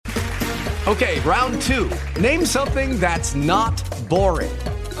Okay, round two. Name something that's not boring.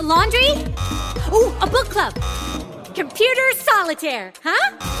 A laundry? Ooh, a book club. Computer solitaire,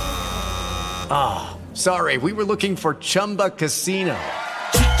 huh? Ah, sorry, we were looking for Chumba Casino.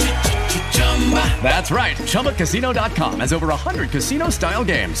 That's right, ChumbaCasino.com has over 100 casino-style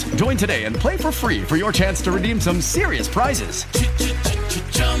games. Join today and play for free for your chance to redeem some serious prizes.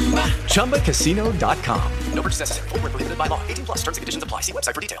 ChumbaCasino.com. No purchase necessary. Void where prohibited by law. 18 plus terms and conditions apply. See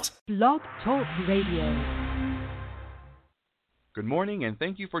website for details. Blog Talk Radio. Good morning, and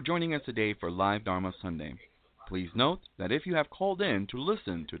thank you for joining us today for Live Dharma Sunday. Please note that if you have called in to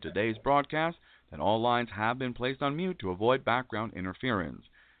listen to today's broadcast, that all lines have been placed on mute to avoid background interference.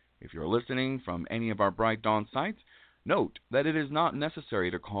 If you're listening from any of our Bright Dawn sites, note that it is not necessary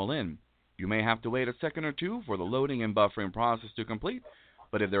to call in. You may have to wait a second or two for the loading and buffering process to complete,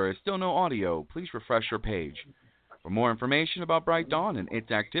 but if there is still no audio, please refresh your page. For more information about Bright Dawn and its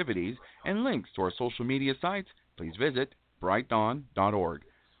activities and links to our social media sites, please visit brightdawn.org.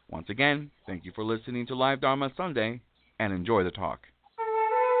 Once again, thank you for listening to Live Dharma Sunday, and enjoy the talk.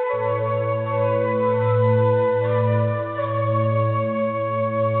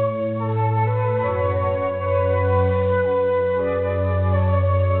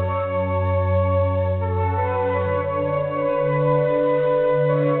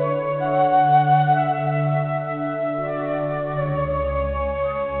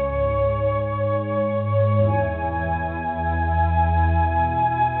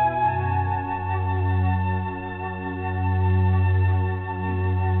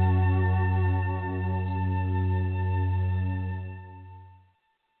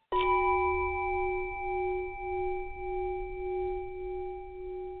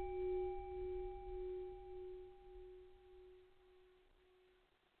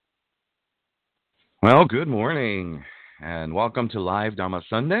 Well, good morning, and welcome to Live Dharma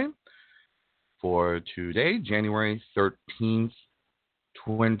Sunday for today, January 13th,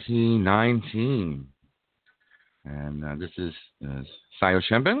 2019. And this is Sayo,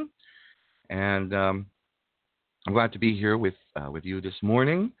 Shenpan, and I'm glad to be here with you this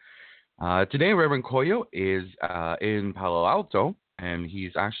morning. Today, Reverend Koyo is in Palo Alto, and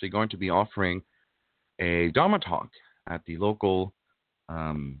he's actually going to be offering a Dharma talk at the local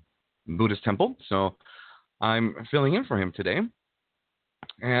Buddhist temple. So I'm filling in for him today,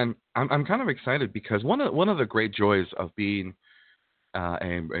 and I'm kind of excited because one of the great joys of being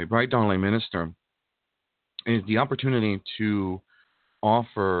a Bright Dawn lay minister is the opportunity to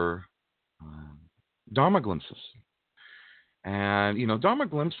offer Dharma glimpses. And Dharma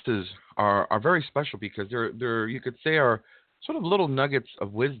glimpses are very special because they're you could say are sort of little nuggets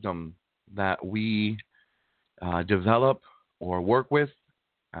of wisdom that we develop or work with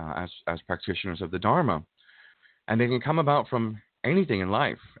as practitioners of the Dharma. And they can come about from anything in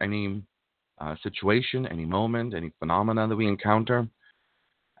life, any situation, any moment, any phenomena that we encounter.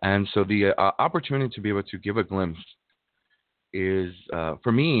 And so the opportunity to be able to give a glimpse is,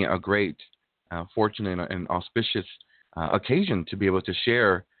 for me, a great, fortunate and auspicious occasion to be able to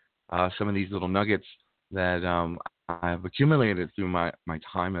share some of these little nuggets that I've accumulated through my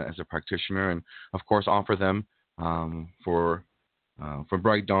time as a practitioner, and, of course, offer them for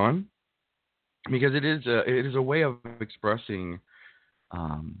Bright Dawn, because it is a way of expressing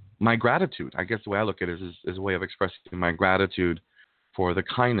my gratitude. I guess the way I look at it is a way of expressing my gratitude for the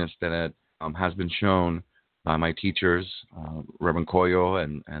kindness that has been shown by my teachers, Reverend Koyo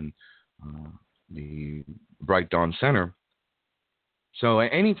and the Bright Dawn Center. So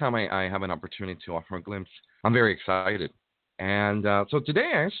anytime I have an opportunity to offer a glimpse, I'm very excited. And so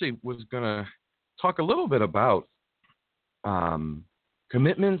today I actually was going to talk a little bit about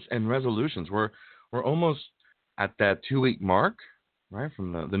commitments and resolutions. We're almost at that 2-week mark, right,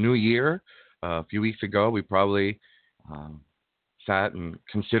 from the new year. A few weeks ago, we probably sat and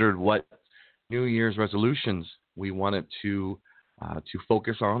considered what New Year's resolutions we wanted to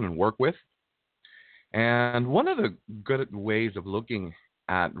focus on and work with. And one of the good ways of looking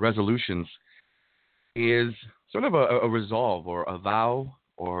at resolutions is sort of a resolve or a vow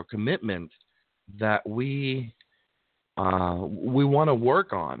or commitment that we want to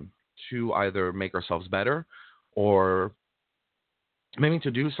work on to either make ourselves better or maybe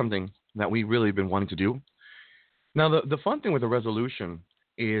to do something that we really been wanting to do. Now, the fun thing with a resolution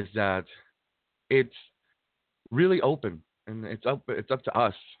is that it's really open, and it's up to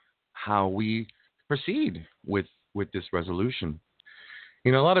us how we proceed with this resolution.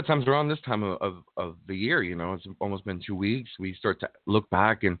 A lot of times around this time of the year, it's almost been 2 weeks, we start to look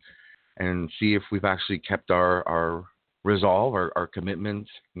back and see if we've actually kept our resolve, our commitment,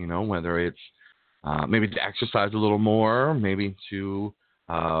 whether it's maybe to exercise a little more, maybe to,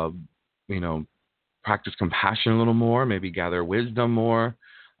 practice compassion a little more, maybe gather wisdom more,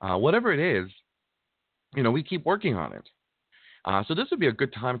 whatever it is, we keep working on it. So this would be a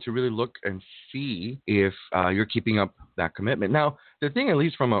good time to really look and see if you're keeping up that commitment. Now, the thing, at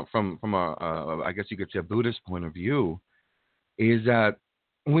least from a I guess you could say a Buddhist point of view, is that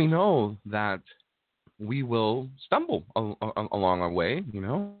we know that we will stumble along our way.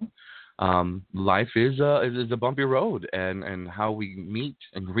 Life is a bumpy road, and how we meet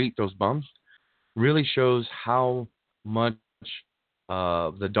and greet those bumps really shows how much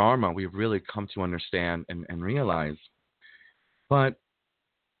the Dharma we've really come to understand and realize. But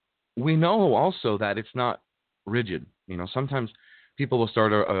we know also that it's not rigid. Sometimes people will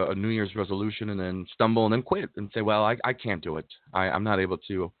start a New Year's resolution and then stumble and then quit and say, well, I can't do it. I'm not able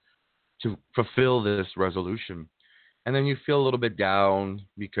to fulfill this resolution. And then you feel a little bit down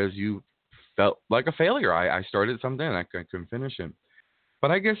because you felt like a failure. I started something and I couldn't finish it.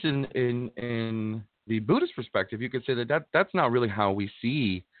 But I guess in the Buddhist perspective, you could say that's not really how we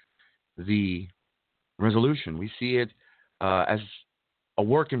see the resolution. We see it as a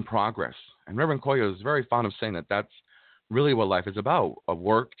work in progress. And Reverend Koyo is very fond of saying that that's really what life is about, a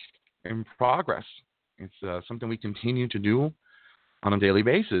work in progress. It's something we continue to do on a daily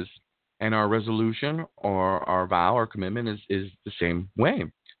basis. And our resolution or our vow or commitment is the same way.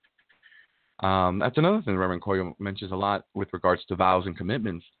 That's another thing Reverend Koyo mentions a lot with regards to vows and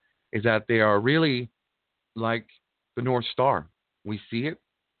commitments, is that they are really like the North Star. We see it,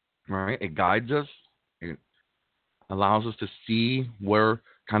 right? It guides us. It allows us to see where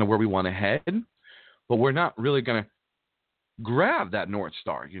we want to head, but we're not really going to grab that North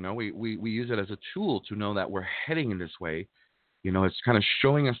Star. We use it as a tool to know that we're heading in this way. It's kind of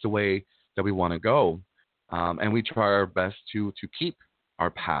showing us the way that we want to go, and we try our best to keep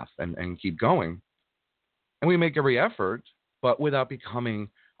our path and keep going. And we make every effort, but without becoming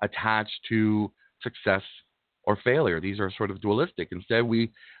attached to success or failure. These are sort of dualistic. Instead,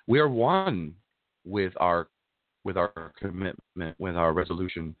 we are one with our commitment, with our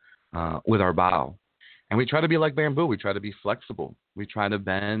resolution, with our vow. And we try to be like bamboo. We try to be flexible. We try to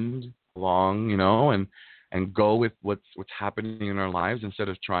bend along, and go with what's happening in our lives instead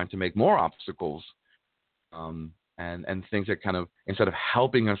of trying to make more obstacles, and things that kind of, instead of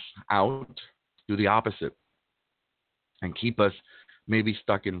helping us out, do the opposite and keep us maybe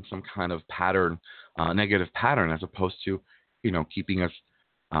stuck in some kind of pattern, negative pattern, as opposed to, keeping us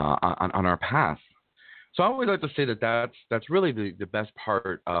on our path. So I always like to say that's really the best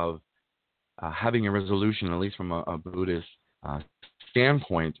part of having a resolution, at least from a Buddhist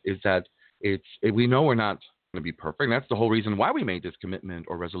standpoint, is that we know we're not going to be perfect. And that's the whole reason why we made this commitment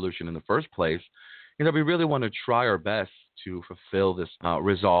or resolution in the first place, is that we really want to try our best to fulfill this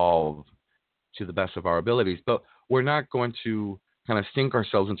resolve to the best of our abilities. But we're not going to kind of sink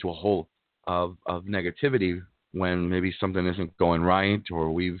ourselves into a hole of negativity when maybe something isn't going right,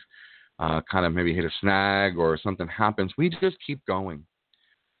 or we've kind of maybe hit a snag or something happens. We just keep going.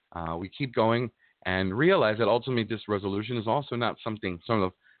 We keep going and realize that ultimately this resolution is also not something sort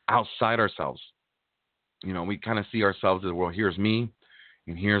of outside ourselves. We kind of see ourselves as, well, here's me,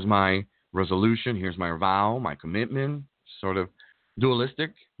 and here's my resolution, here's my vow, my commitment, sort of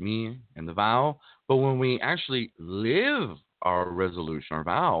dualistic, me and the vow. But when we actually live our resolution, our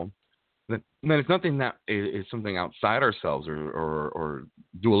vow, then it's nothing that is something outside ourselves or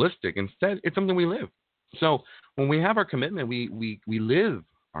dualistic. Instead, it's something we live. So when we have our commitment, we live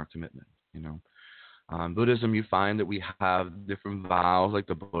our commitment. In Buddhism, you find that we have different vows, like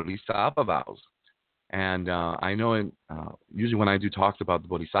the Bodhisattva vows. And I know usually when I do talks about the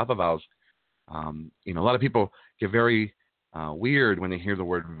Bodhisattva vows, a lot of people get very weird when they hear the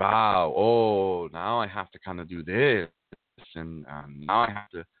word vow. Oh, now I have to kind of do this, and now I have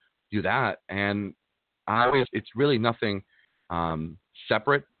to do that. And it's really nothing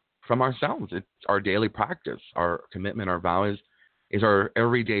separate from ourselves. It's our daily practice. Our commitment, our vow is our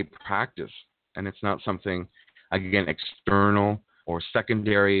everyday practice. And it's not something, again, external or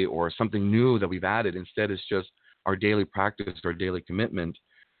secondary or something new that we've added. Instead, it's just our daily practice, our daily commitment,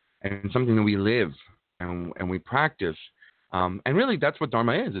 and something that we live and we practice. And really, that's what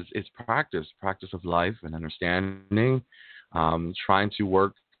Dharma is. It's practice of life and understanding, trying to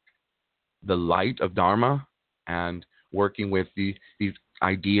work the light of Dharma and working with these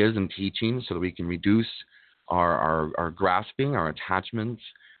ideas and teachings so that we can reduce our grasping, our attachments,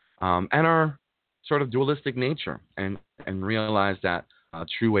 and our sort of dualistic nature, and realize that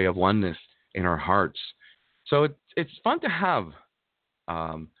true way of oneness in our hearts. So it's fun to have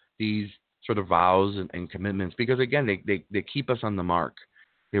these sort of vows and commitments, because again, they keep us on the mark.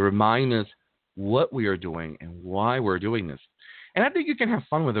 They remind us what we are doing and why we're doing this. And I think you can have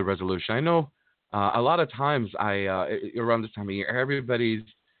fun with a resolution. I know a lot of times around this time of year, everybody's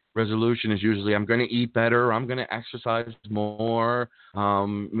resolution is usually I'm going to eat better, I'm going to exercise more,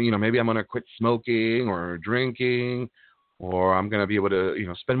 maybe I'm going to quit smoking or drinking, or I'm going to be able to,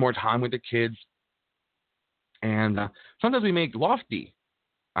 spend more time with the kids. And sometimes we make lofty,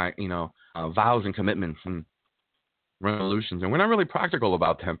 vows and commitments and resolutions, and we're not really practical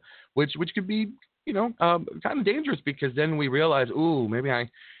about them, which could be, kind of dangerous, because then we realize, maybe I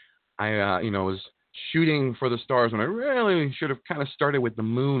was shooting for the stars when I really should have kind of started with the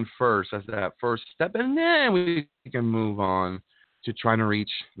moon first as that first step, and then we can move on to trying to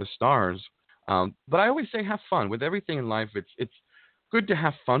reach the stars. But I always say have fun with everything in life. It's good to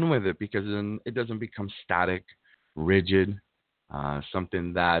have fun with it, because then it doesn't become static, rigid,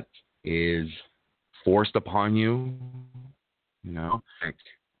 something that is forced upon you,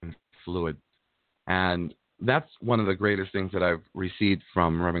 and fluid. And that's one of the greatest things that I've received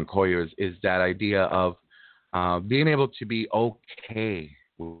from Reverend Koyo is that idea of being able to be okay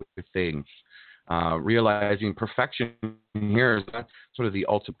with things, realizing perfection here is not sort of the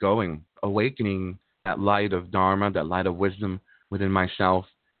ultimate going, awakening that light of Dharma, that light of wisdom within myself,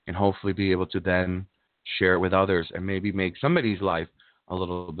 and hopefully be able to then share it with others and maybe make somebody's life a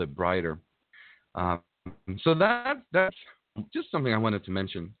little bit brighter. So that's just something I wanted to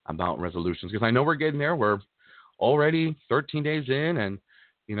mention about resolutions, because I know we're getting there. We're already 13 days in, and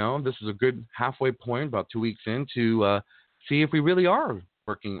this is a good halfway point, about 2 weeks in, to see if we really are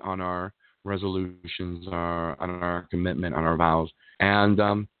working on our resolutions, on our commitment, on our vows.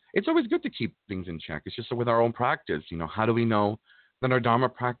 And it's always good to keep things in check. It's just with our own practice. How do we know that our Dharma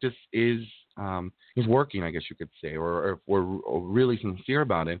practice is working, I guess you could say, or if we're really sincere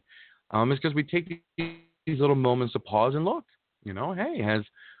about it? It's because we take these little moments to pause and look. Hey, has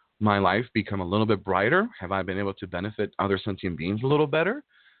my life become a little bit brighter? Have I been able to benefit other sentient beings a little better?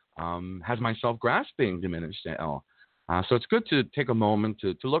 Has my self-grasping diminished at all? So it's good to take a moment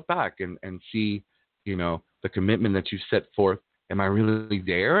to look back and see, the commitment that you set forth. Am I really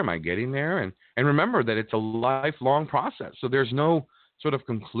there? Am I getting there? And remember that it's a lifelong process. So there's no sort of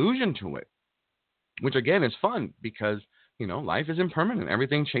conclusion to it, which again is fun, because, life is impermanent.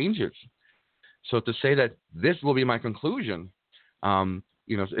 Everything changes. So to say that this will be my conclusion,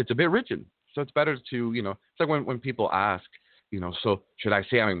 it's a bit rigid. So it's better to, it's like when people ask, so should I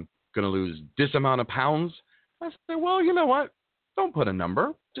say I'm going to lose this amount of pounds? I say, well, you know what? Don't put a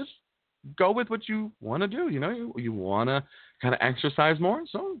number. Just go with what you want to do. You want to kind of exercise more,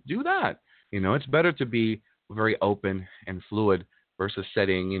 so do that. It's better to be very open and fluid versus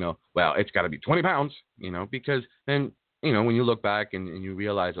setting, well, it's got to be 20 pounds, because then, when you look back and you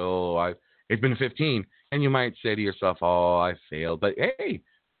realize, it's been 15, and you might say to yourself, I failed. But hey,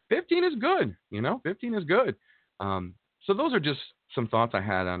 15 is good. 15 is good. So those are just some thoughts I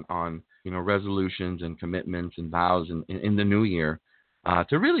had on resolutions and commitments and vows in the new year,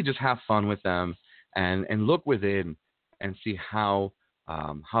 to really just have fun with them and look within and see how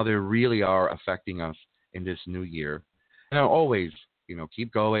they really are affecting us in this new year. And always,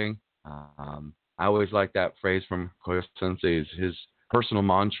 keep going. I always like that phrase from Koyo Sensei, his personal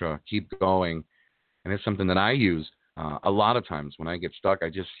mantra, keep going. And it's something that I use a lot of times when I get stuck. I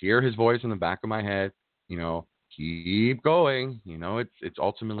just hear his voice in the back of my head, keep going. It's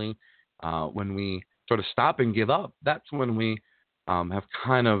ultimately when we sort of stop and give up, that's when we have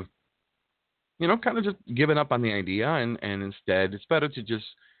kind of just given up on the idea. And instead, it's better to just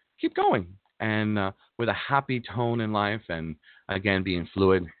keep going and with a happy tone in life, and again, being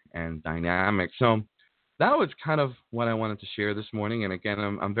fluid and dynamic. So that was kind of what I wanted to share this morning. And again,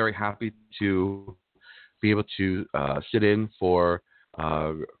 I'm very happy to be able to sit in for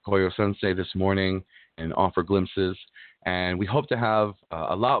Koyo Sensei this morning and offer glimpses. And we hope to have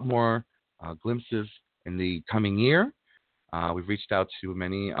a lot more glimpses in the coming year. We've reached out to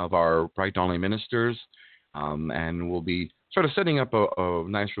many of our Bright Dawnly ministers, and we'll be sort of setting up a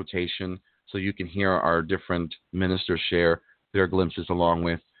nice rotation so you can hear our different ministers share their glimpses along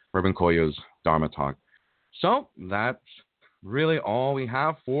with Reverend Koyo's Dharma Talk. So that's really all we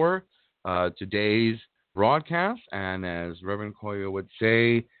have for today's broadcast. And as Reverend Koyo would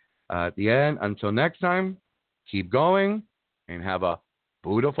say at the end, until next time, keep going and have a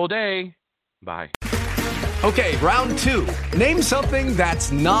beautiful day. Bye. Okay, round two. Name something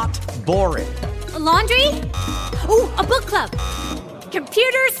that's not boring. A laundry? Ooh, a book club.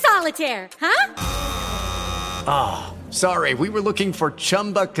 Computer solitaire, huh? Sorry, we were looking for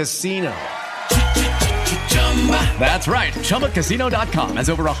Chumba Casino. That's right. ChumbaCasino.com has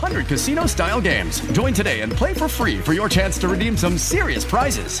over 100 casino-style games. Join today and play for free for your chance to redeem some serious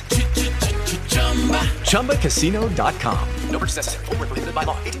prizes. ChumbaCasino.com. No purchase necessary. Void where prohibited by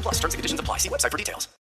law. 18 plus terms and conditions apply. See website for details.